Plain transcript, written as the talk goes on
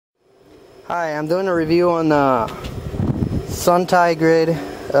Hi, I'm doing a review on the Sun Tigrid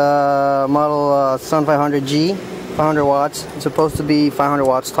model Sun 500G, 500 watts. It's supposed to be 500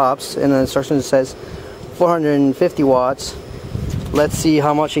 watts tops. In the instructions it says 450 watts. Let's see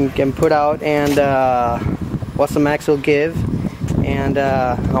how much it can put out and what's the max it'll give and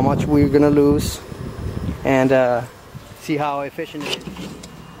how much we're gonna lose and see how efficient it is.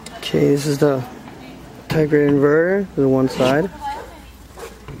 Okay, this is the Tigrid inverter, the one side.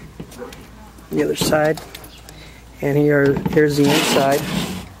 The other side, and here's the inside.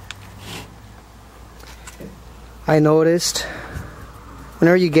 I noticed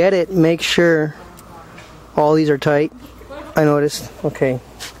whenever you get it, make sure all these are tight. I noticed. Okay.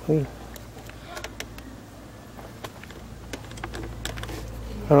 I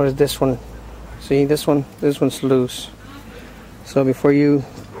noticed this one. See, this one's loose. So before you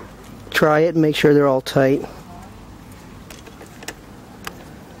try it, make sure they're all tight.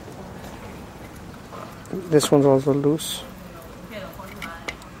 This one's also loose.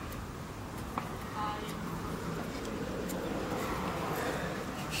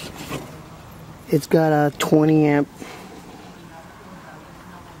 It's got a 20 amp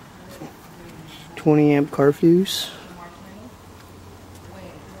car fuse.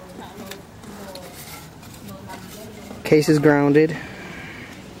 Case is grounded.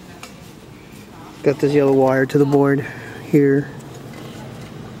 Got this yellow wire to the board here.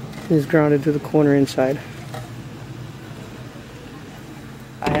 It's grounded to the corner inside.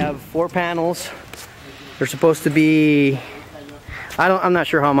 I have 4 panels. They're supposed to be, I'm not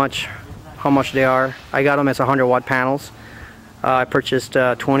sure how much they are. I got them as 100 watt panels. I purchased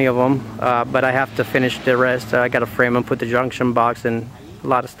 20 of them, but I have to finish the rest. I got to frame them, put the junction box, and a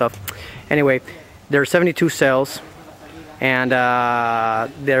lot of stuff. Anyway, there are 72 cells, and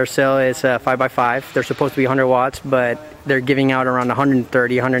their cell is 5x5. They're supposed to be 100 watts, but they're giving out around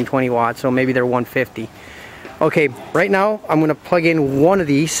 130, 120 watts, so maybe they're 150. Okay, right now I'm going to plug in one of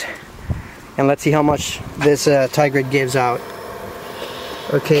these and let's see how much this Tigrid gives out.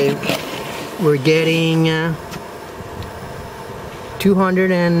 Okay, we're getting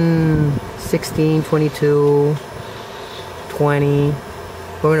 216, 22, 20, we're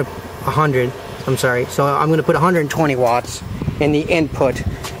going to 100, I'm sorry. So I'm going to put 120 watts in the input,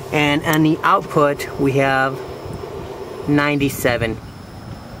 and on the output we have 97.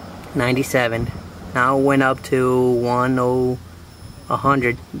 Now it went up to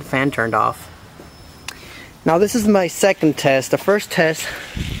 100. The fan turned off. Now this is my second test. The first test,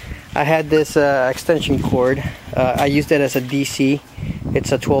 I had this extension cord. I used it as a DC.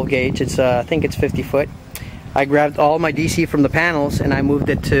 It's a 12 gauge. It's I think it's 50 foot. I grabbed all my DC from the panels and I moved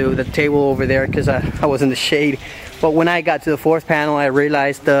it to the table over there because I was in the shade. But when I got to the 4th panel, I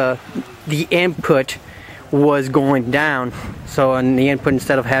realized the input was going down. So on the input,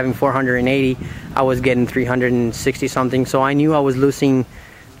 instead of having 480, I was getting 360 something. So I knew I was losing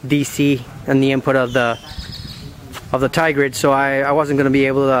DC in the input of the Tigrid, so I wasn't going to be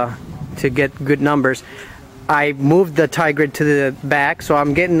able to get good numbers. I moved the Tigrid to the back, so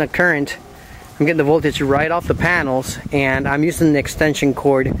I'm getting the current, I'm getting the voltage right off the panels, and I'm using the extension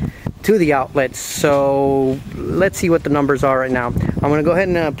cord to the outlets. So let's see what the numbers are right now. I'm going to go ahead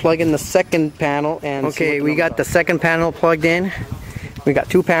and plug in the second panel. And okay, we got the second panel plugged in. We got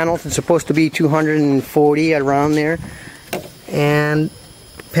 2 panels. It's supposed to be 240 around there, and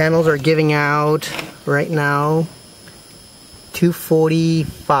panels are giving out right now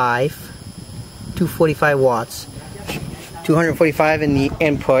 245 watts. 245 in the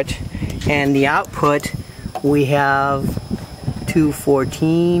input, and the output we have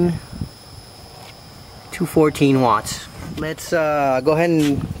 214 watts. Let's go ahead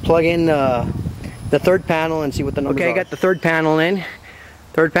and plug in the 3rd panel and see what the numbers are. Okay, I got the 3rd panel in.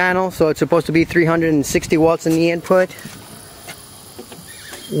 3rd panel, so it's supposed to be 360 watts in the input.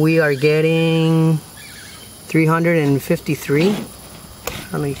 We are getting 353. I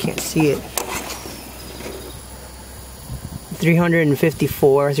don't know, you can't see it.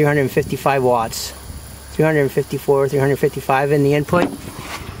 354, 355 watts. 354, 355 in the input.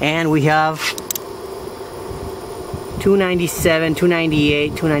 And we have 297,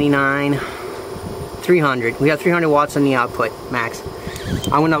 298, 299, 300. We have 300 watts on the output, max.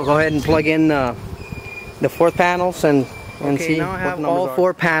 I'm gonna go ahead and plug in the 4th panels and see. Now I have all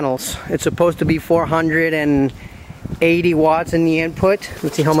 4 panels. It's supposed to be 480 watts in the input.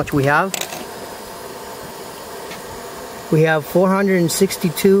 Let's see how much we have. We have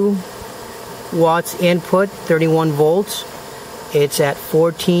 462 watts input, 31 volts. It's at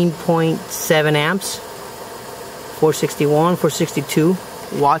 14.7 amps. 461, 462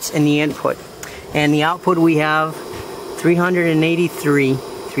 watts in the input. And the output we have 383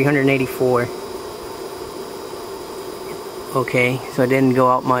 384. Okay, so it didn't go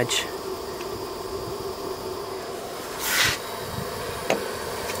out much.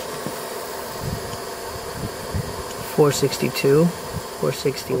 $462,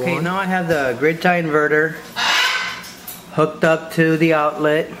 $461. Okay, now I have the grid tie inverter hooked up to the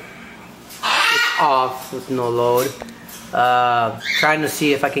outlet. It's off with no load. Trying to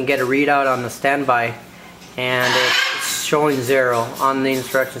see if I can get a readout on the standby, and it's showing 0. On the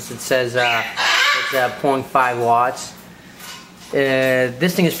instructions it says it's 0.5 watts.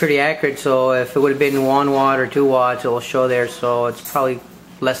 This thing is pretty accurate, so if it would have been 1 watt or 2 watts, it will show there, so it's probably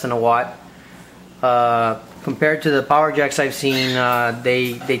less than a watt. Compared to the power jacks I've seen,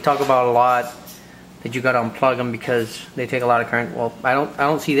 they talk about a lot that you got to unplug them because they take a lot of current. Well, I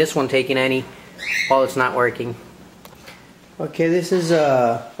don't see this one taking any while it's not working. Okay, this is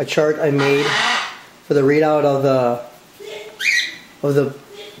a chart I made for the readout of the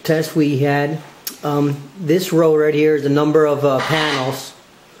test we had. This row right here is the number of panels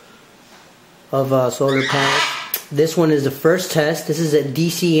of solar panels. This one is the first test. This is a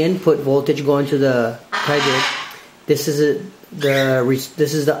DC input voltage going to the grid. This is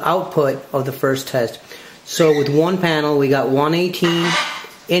the output of the first test. So with one panel we got 118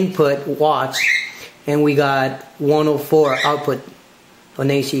 input watts and we got 104 output on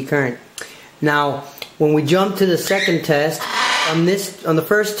AC current. Now when we jump to the second test, on the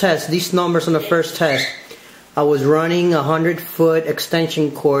first test, these numbers on the first test, I was running a 100-foot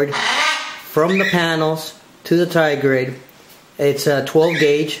extension cord from the panels to the tie grid. It's a 12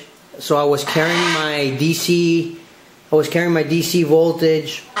 gauge, so I was carrying my DC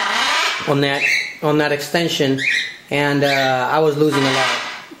voltage on that extension, and I was losing a lot.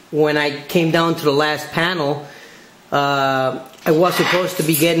 When I came down to the last panel, I was supposed to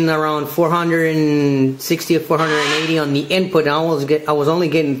be getting around 460 or 480 on the input, and I was only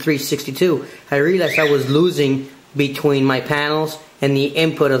getting 362. I realized I was losing between my panels and the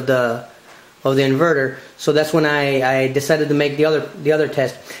input of the inverter. So that's when I decided to make the other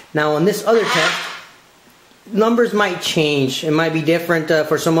test. Now on this other test, numbers might change. It might be different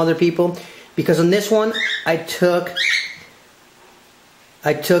for some other people, because on this one I took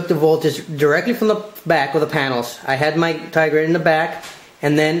the voltage directly from the back of the panels. I had my tie grid in the back,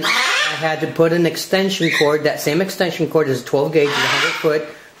 and then I had to put an extension cord. That same extension cord is 12 gauge, 100 foot,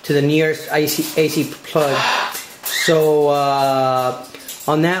 to the nearest AC plug. So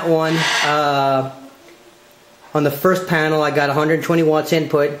on that one, on the first panel I got 120 watts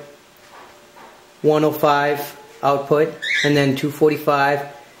input, 105 output, and then 245.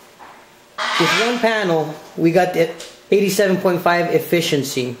 With one panel we got the 87.5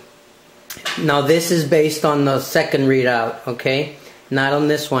 efficiency. Now this is based on the second readout, okay? Not on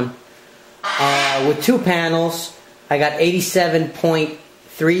this one. With two panels, I got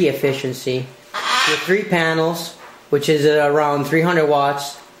 87.3 efficiency. With three panels, which is around 300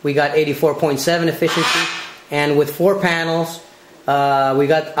 watts, we got 84.7 efficiency. And with four panels, we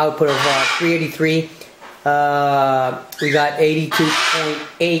got output of 383. We got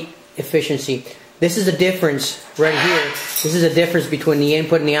 82.8 efficiency. This is the difference right here. This is the difference between the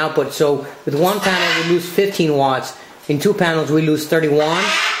input and the output. So with one panel we lose 15 watts. In two panels we lose 31.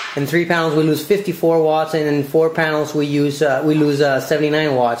 In three panels we lose 54 watts. And in four panels we lose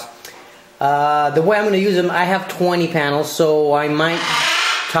 79 watts. The way I'm going to use them, I have 20 panels, so I might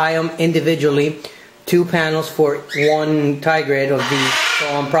tie them individually. Two panels for one tie grid of these. So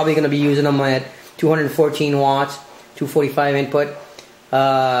I'm probably going to be using them at 214 watts, 245 input.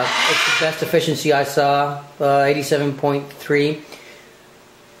 It's the best efficiency I saw, 87.3.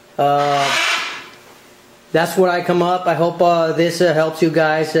 That's what I come up. I hope this helps you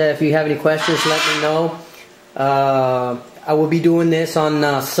guys. If you have any questions, let me know. I will be doing this on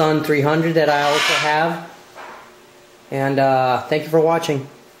Sun 300 that I also have. And thank you for watching.